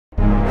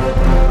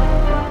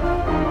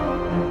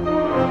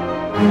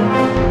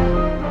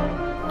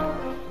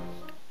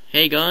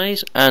Hey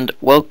guys, and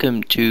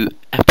welcome to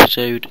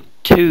episode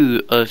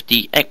 2 of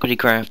the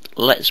EQuityCraft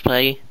Let's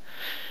Play.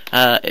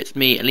 It's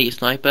me, Elite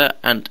Sniper,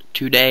 and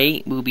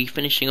today we'll be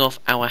finishing off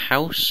our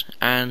house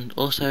and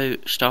also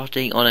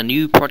starting on a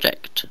new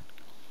project.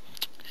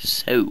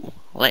 So,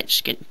 let's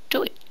get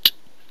to it.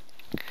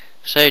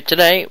 So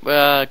today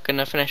we're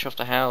gonna finish off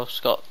the house,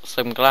 got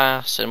some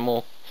glass and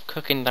more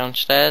cooking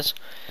downstairs.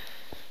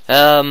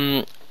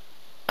 And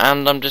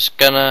I'm just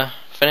gonna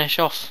finish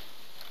off.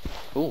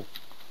 Ooh.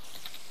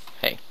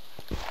 Hey.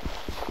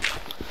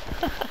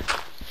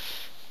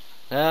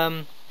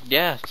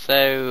 Yeah,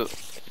 so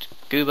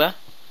Goober.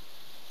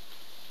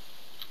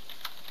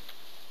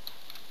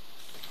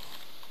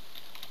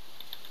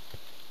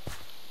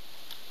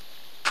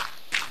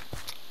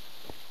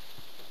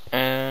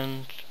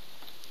 And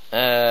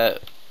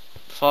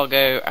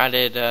Fargo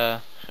added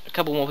a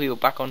couple more people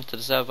back onto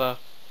the server.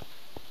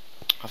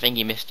 I think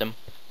he missed them.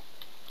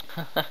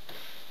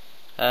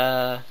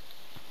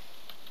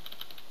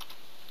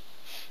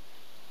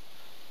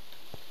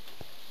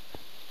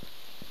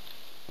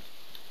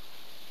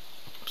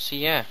 So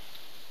yeah.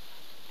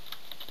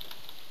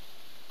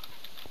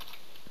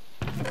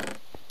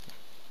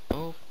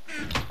 Oh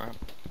crap.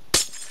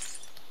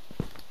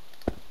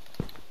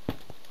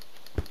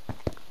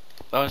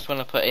 I just want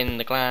to put in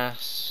the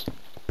glass.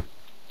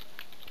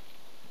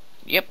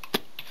 Yep.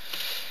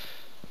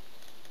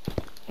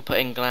 Put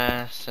in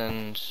glass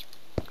and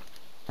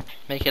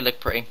make it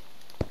look pretty.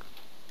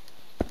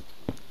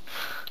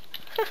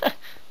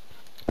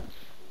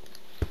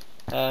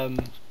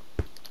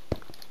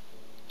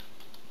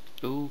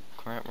 Ooh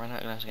crap, ran out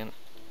of glass again.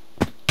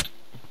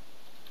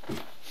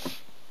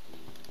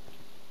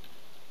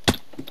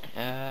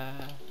 Oh.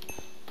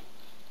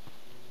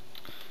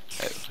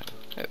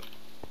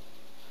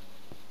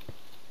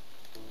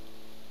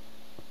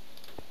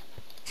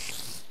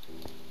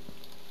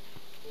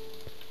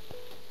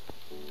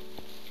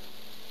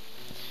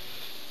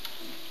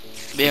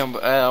 Yeah,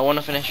 I want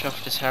to finish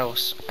off this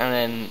house and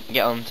then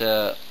get on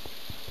to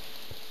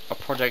a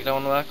project I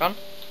want to work on,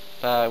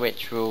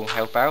 which will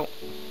help out.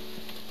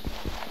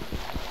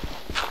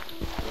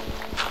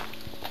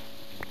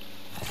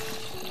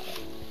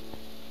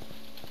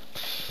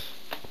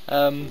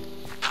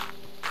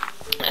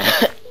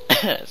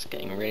 It's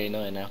getting really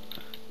annoying now.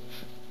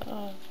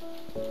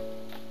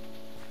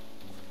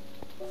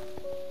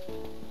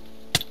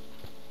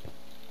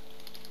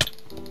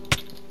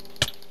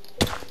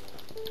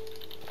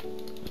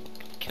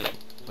 Kill him.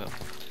 Well.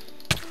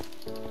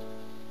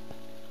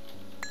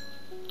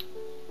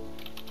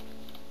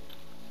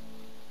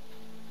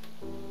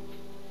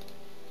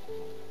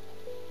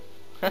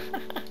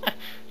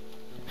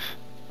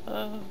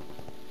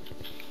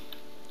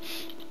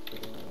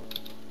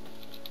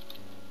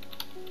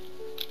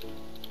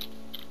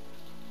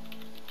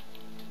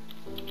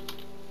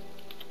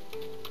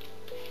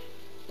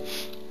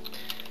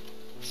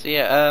 So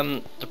yeah,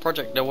 the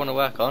project I want to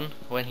work on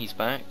when he's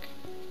back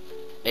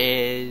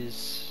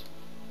is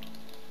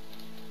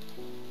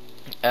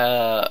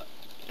a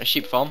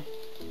sheep farm,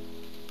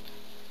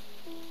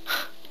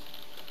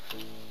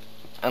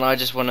 and I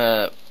just want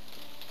to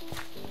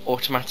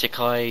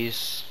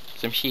automaticize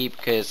some sheep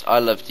because I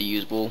love to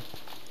use wool,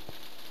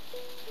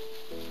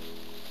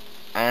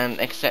 and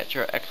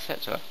etc.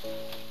 etc.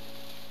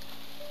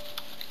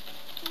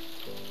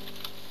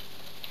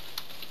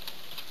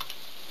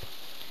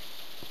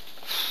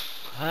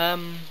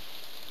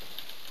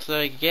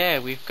 So yeah,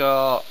 we've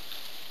got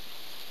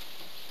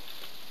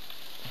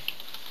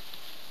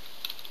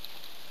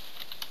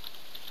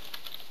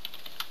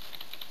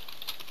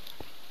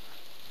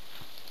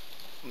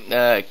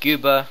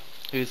Goober,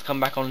 who's come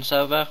back on the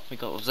server. We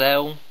got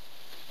Zell,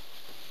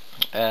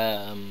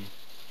 and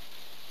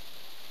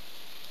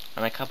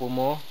a couple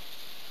more.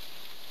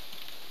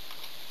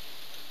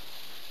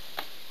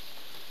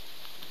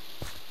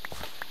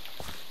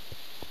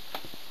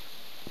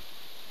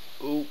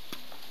 Oop.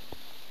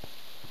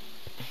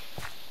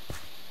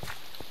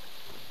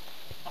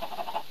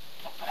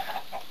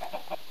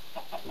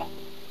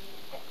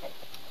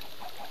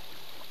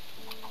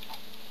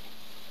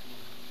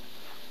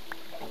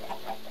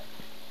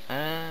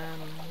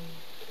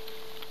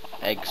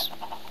 Eggs.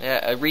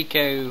 Yeah,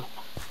 Rico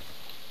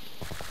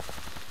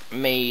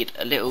made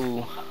a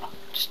little,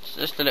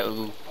 just a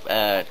little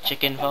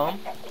chicken farm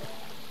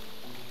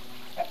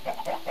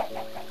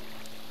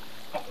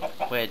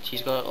where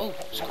she's got. Oh,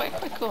 it's quite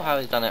cool how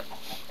he's done it.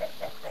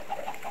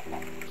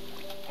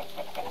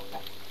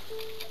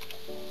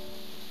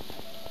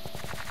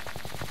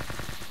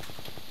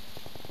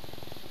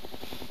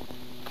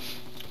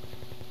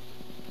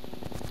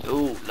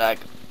 Ooh, lag.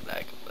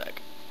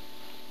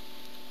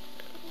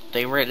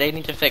 They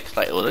need to fix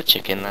like all the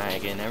chicken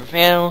lag and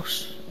everything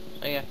else.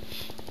 So yeah.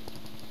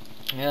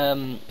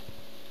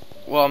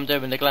 What I'm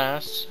doing with the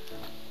glass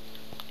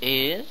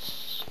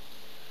is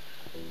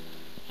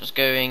just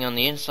going on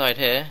the inside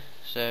here,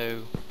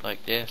 so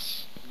like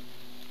this.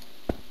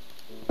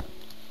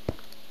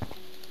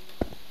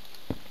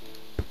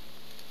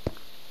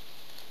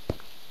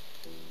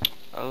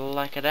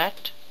 Like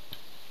that.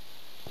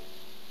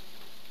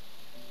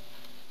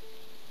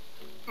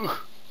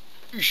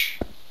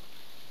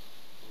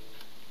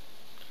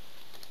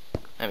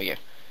 There we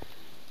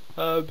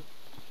go.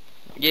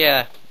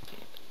 Yeah,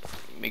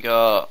 we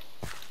got.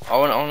 I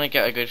want to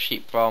get a good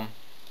sheep farm.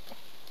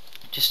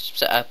 Just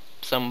set up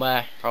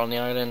somewhere on the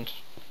island.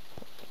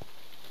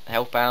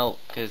 Help out,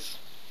 because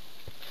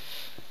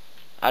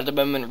at the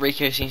moment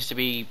Rico seems to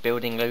be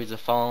building loads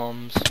of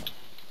farms.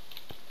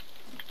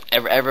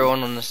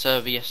 Everyone on the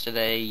server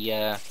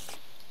yesterday,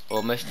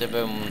 or most of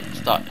them,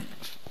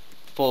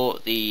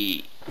 fought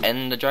the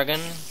Ender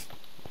Dragon.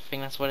 I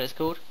think that's what it's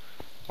called,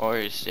 or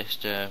it's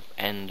just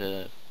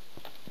Ender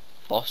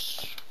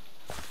boss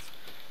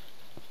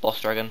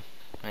dragon.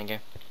 There you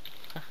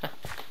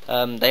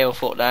go. They all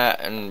fought that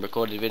and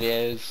recorded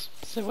videos.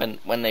 So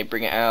when they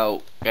bring it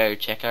out, go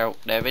check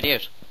out their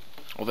videos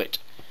of it.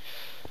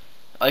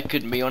 I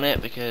couldn't be on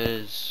it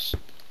because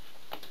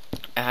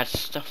I had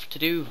stuff to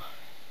do,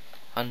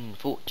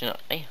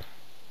 unfortunately,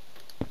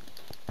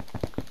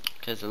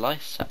 because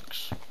life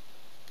sucks,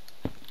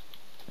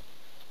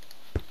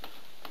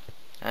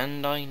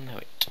 and I know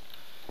it.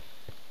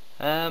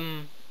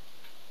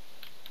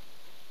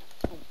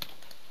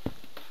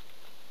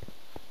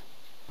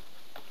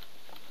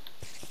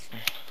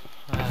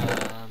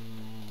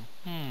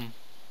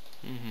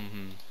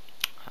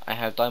 I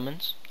have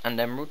diamonds and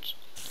emeralds,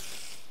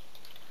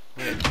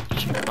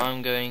 which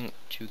I'm going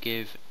to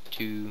give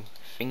to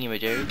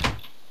Thingy-Majig.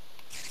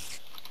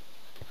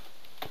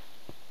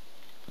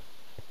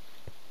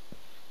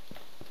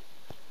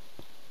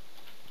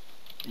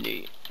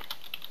 Yeah.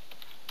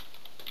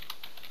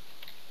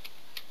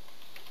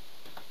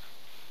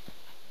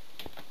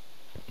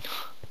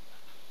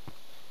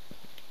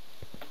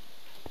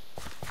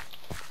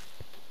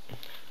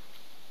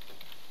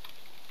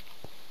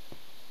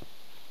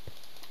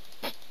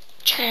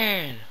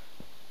 Chan.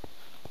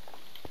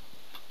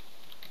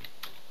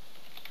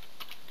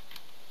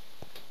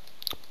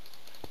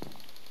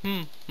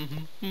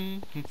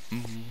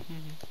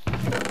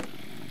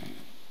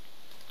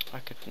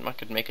 I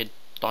could make a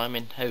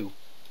diamond hoe,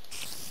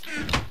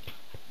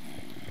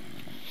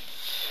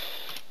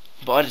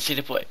 but I don't see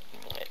the point.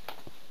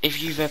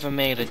 If you've ever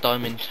made a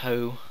diamond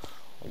hoe,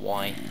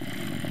 why?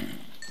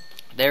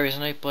 There is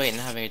no point in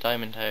having a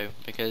diamond hoe,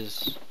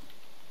 because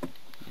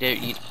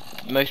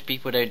most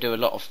people don't do a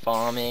lot of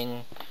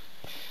farming,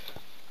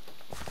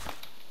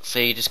 so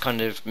you just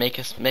kind of make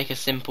a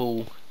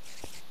simple,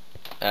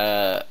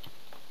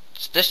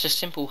 just a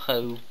simple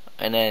hoe,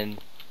 and then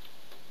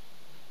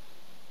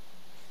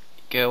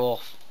go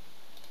off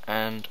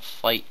and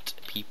fight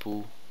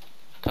people,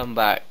 come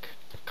back,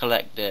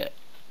 collect it,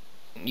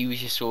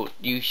 use your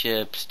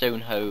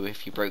stone hoe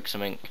if you broke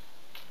something,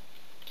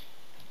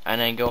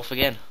 and then go off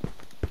again.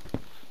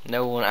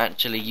 No one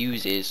actually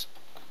uses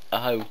a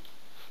hoe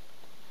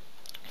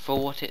for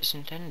what it's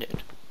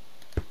intended.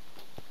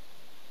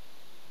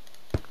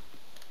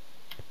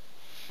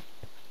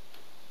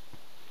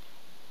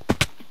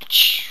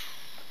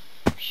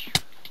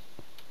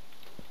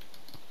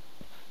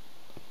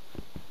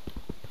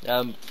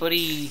 For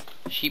the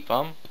sheep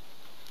farm,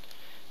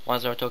 might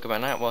as well talk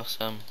about that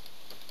whilst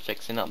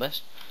fixing up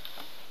this.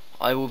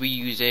 I will be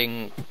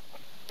using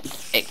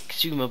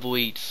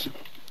Exumavoid's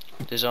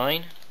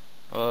design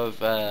of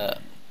the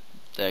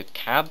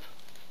cab.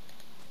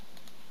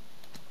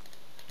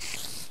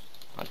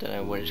 I don't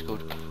know what it's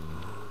called,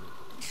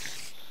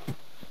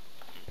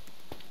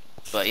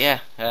 but yeah,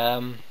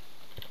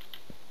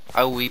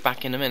 I will be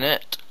back in a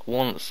minute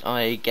once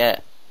I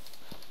get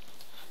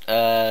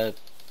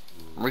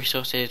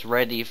resources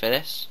ready for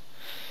this,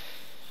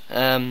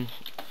 and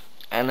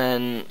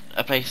then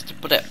a place to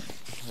put it.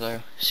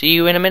 So see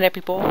you in a minute,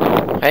 people.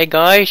 Hey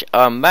guys,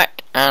 I'm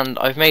back, and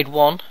I've made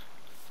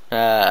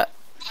a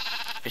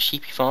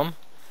sheepy farm.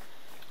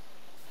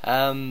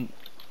 I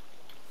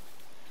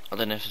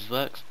don't know if this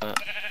works, but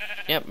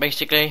yeah,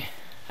 basically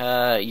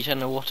you turn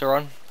the water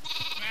on,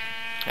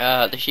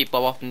 the sheep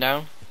bob up and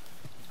down,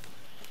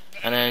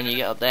 and then you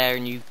get up there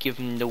and you give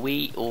them the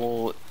wheat,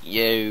 or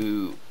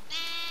you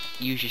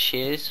use your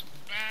shears,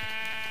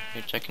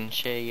 which I can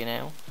share you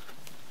now.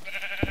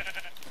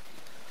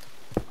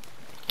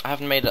 I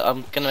haven't made it.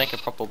 I'm gonna make a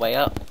proper way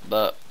up,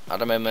 but at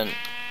the moment,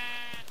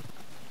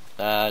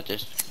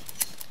 just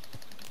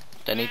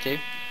don't need to.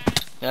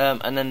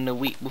 And then the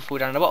wheat will fall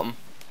down the bottom.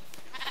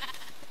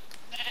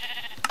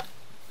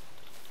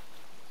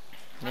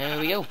 There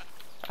we go,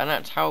 and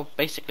that's how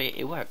basically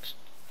it works.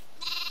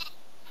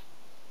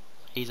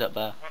 He's up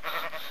there.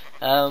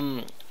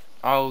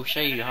 I'll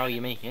show you how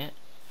you make it.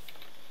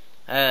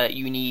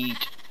 You need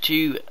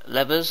 2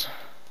 levers,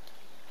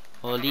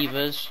 or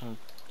levers, I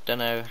don't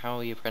know how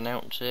you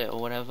pronounce it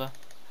or whatever.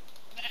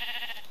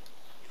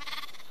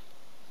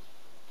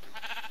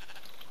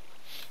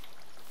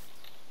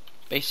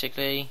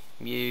 Basically,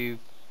 you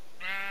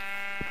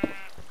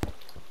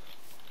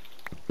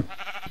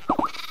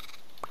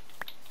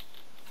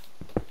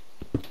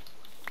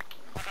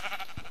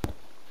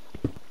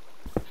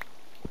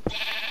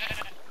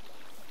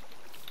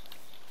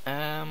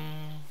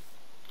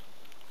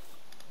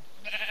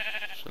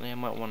actually I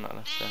might want that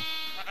left there.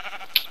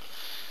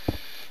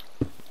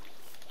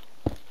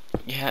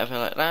 You have it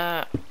like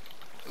that.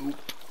 Oop.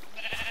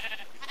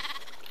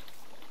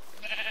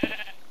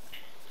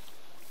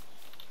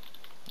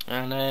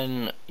 And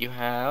then you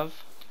have.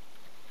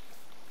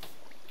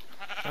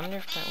 I wonder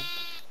if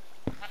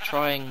that'll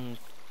trying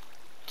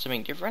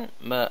something different,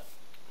 but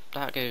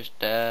that goes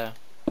there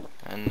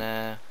and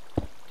there.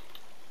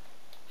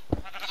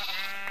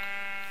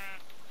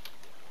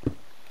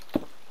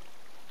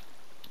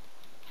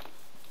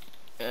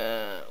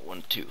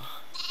 1, 2.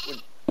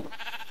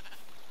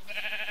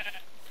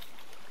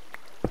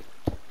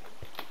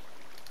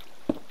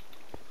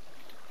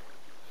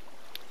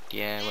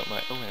 Yeah, what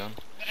might? Oh, hang on.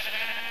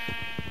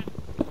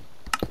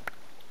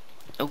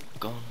 Oh,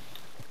 gone.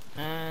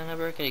 And I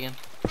broke it again.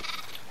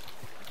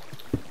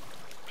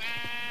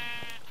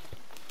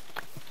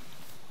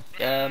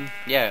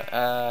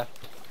 Yeah,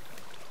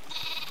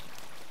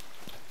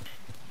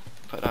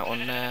 put that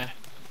one there.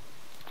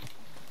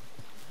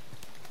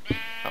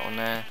 That one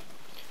there.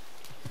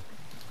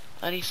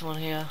 I need someone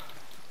here.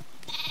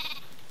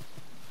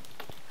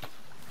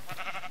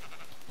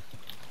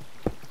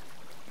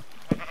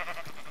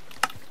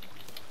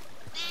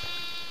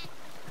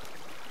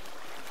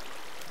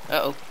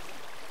 Uh-oh.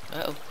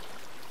 Uh-oh.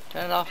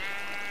 Turn it off.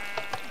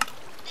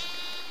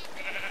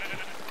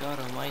 God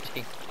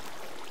almighty.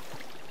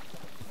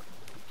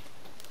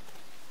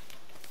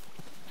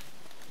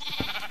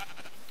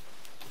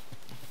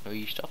 Will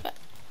you stop it?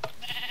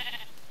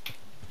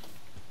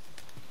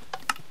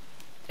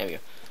 There we go.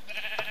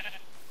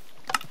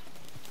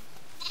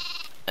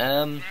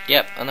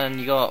 Yep, and then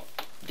you got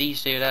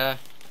these two there.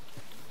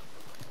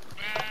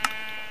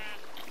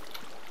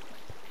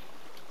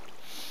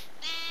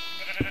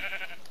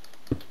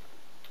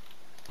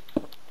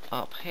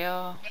 Up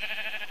here.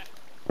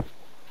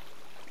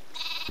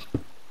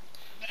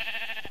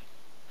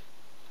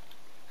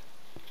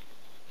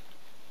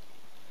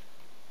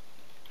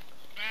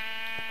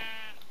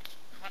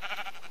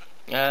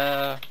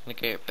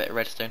 Look at a bit of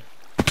redstone.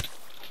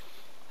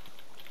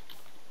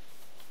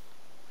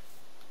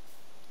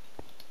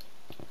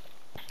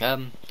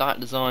 That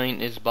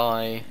design is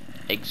by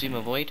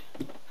Void.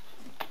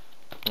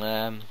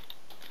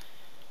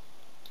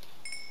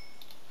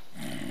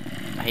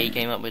 He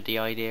came up with the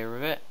idea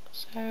of it.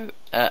 So,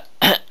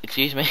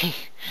 excuse me.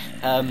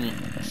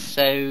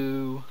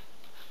 So,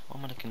 what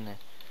am I looking there?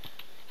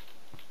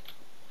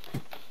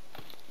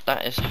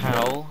 That is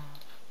how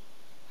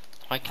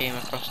I came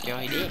across the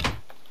idea.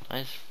 I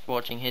was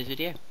watching his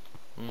video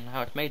and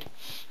how it's made.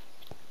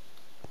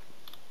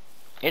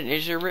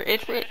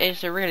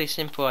 It's a really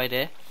simple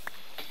idea.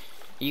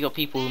 You got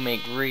people who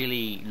make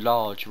really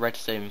large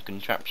redstone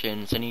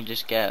contraptions, and you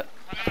just get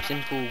a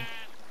simple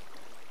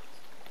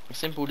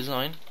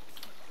design,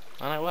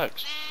 and it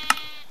works.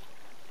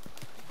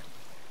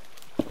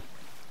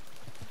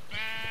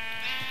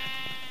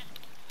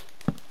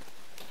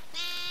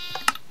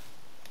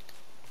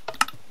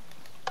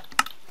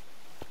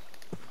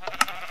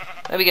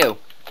 There we go.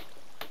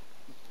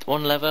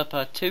 1 lever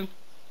per 2.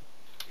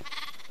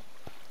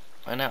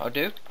 And that'll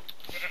do.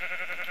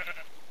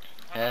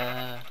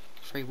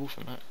 3 wool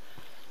from that.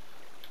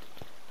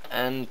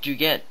 And you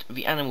get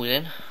the animals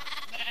in.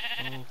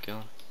 Oh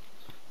god.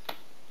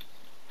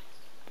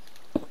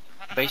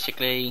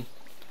 Basically,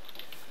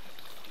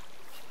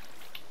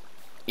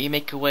 you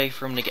make a way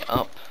for them to get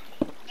up.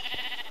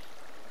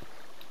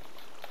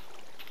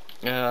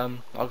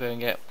 I'll go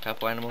and get a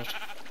couple animals.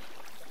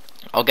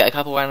 I'll get a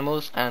couple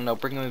animals and I'll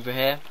bring them over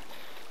here,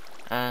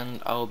 and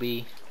I'll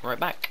be right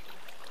back.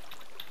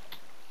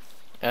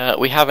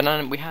 We have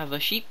a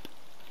sheep,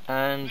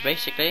 and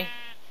basically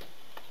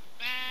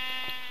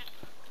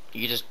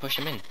you just push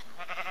them in.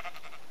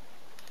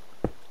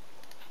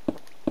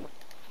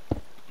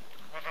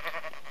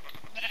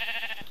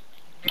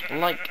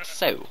 Like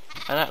so,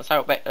 and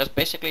that's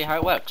basically how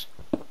it works.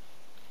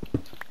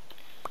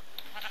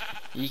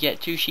 You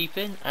get 2 sheep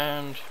in,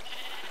 and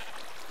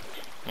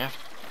you have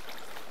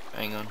to,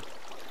 hang on,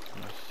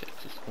 I'm gonna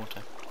fix this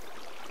water.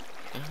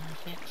 Gonna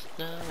fix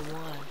the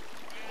water.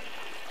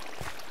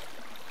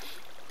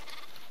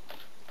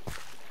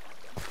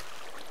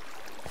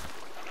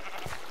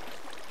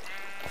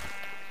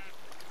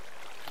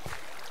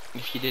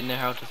 If you didn't know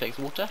how to fix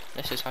water,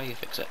 this is how you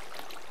fix it.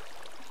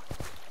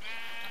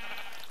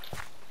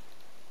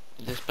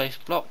 This place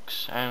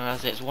blocks, and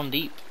as it's 1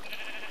 deep,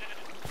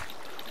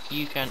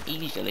 you can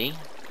easily,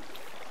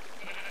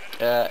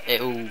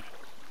 it'll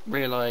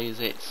realise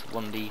it's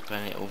 1 deep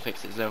and it'll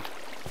fix itself.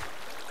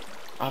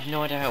 I have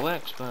no idea how it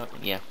works, but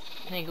yeah,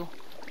 there you go.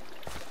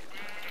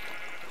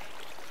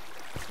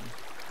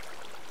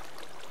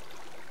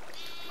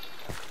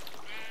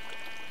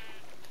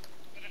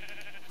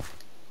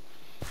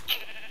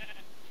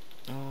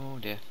 Oh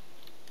dear.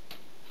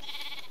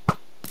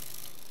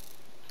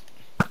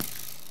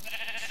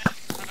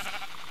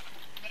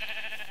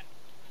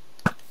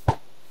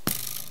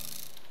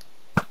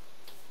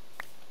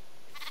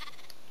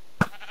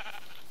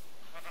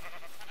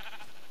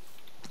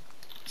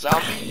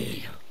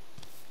 Zombie.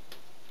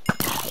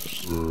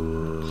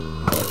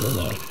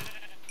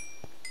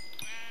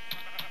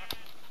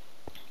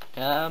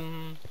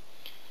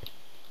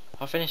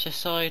 finished this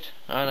side,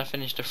 and I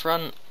finished the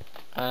front.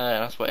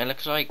 That's what it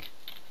looks like.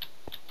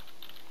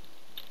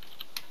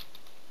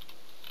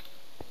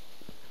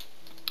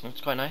 It's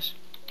quite nice.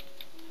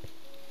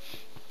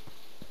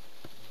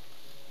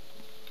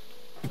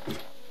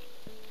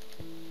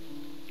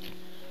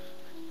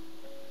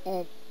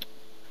 Oh.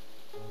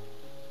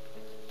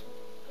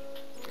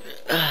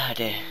 Ah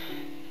dear.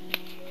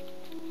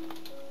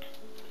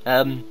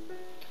 I'm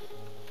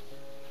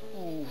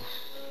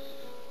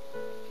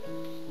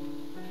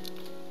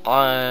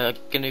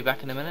gonna be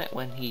back in a minute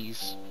when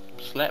he's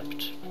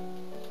slept,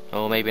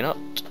 or maybe not.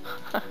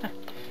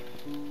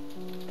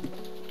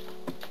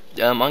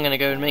 I'm gonna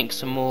go and make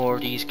some more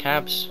of these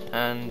cabs,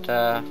 and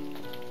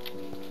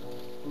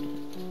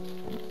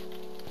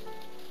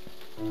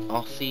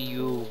I'll see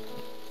you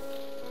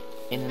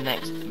in the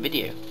next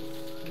video.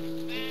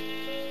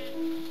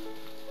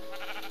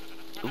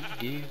 Ooh,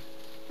 yeah.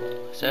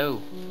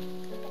 So,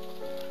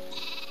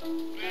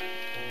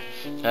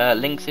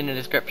 links in the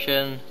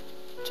description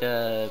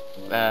to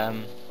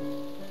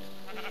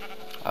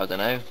I don't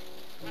know.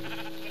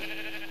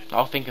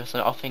 I'll think of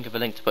a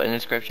link to put in the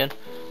description.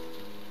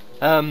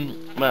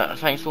 Well,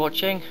 thanks for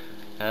watching.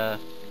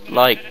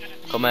 Like,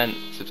 comment,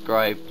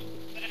 subscribe,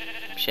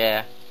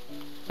 share,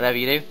 whatever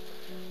you do,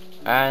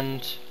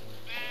 and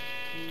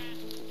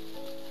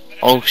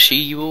I'll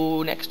see you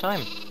all next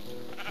time.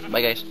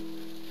 Bye, guys.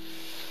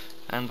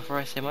 And before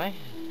I say bye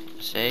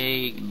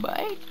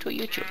to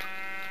YouTube.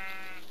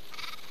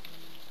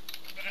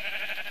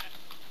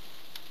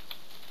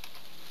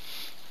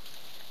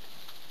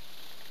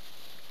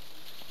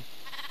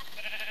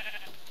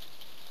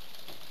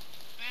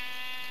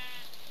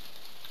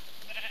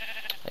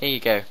 There you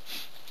go.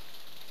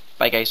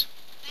 Bye, guys.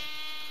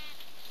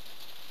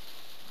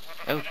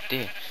 Oh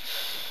dear.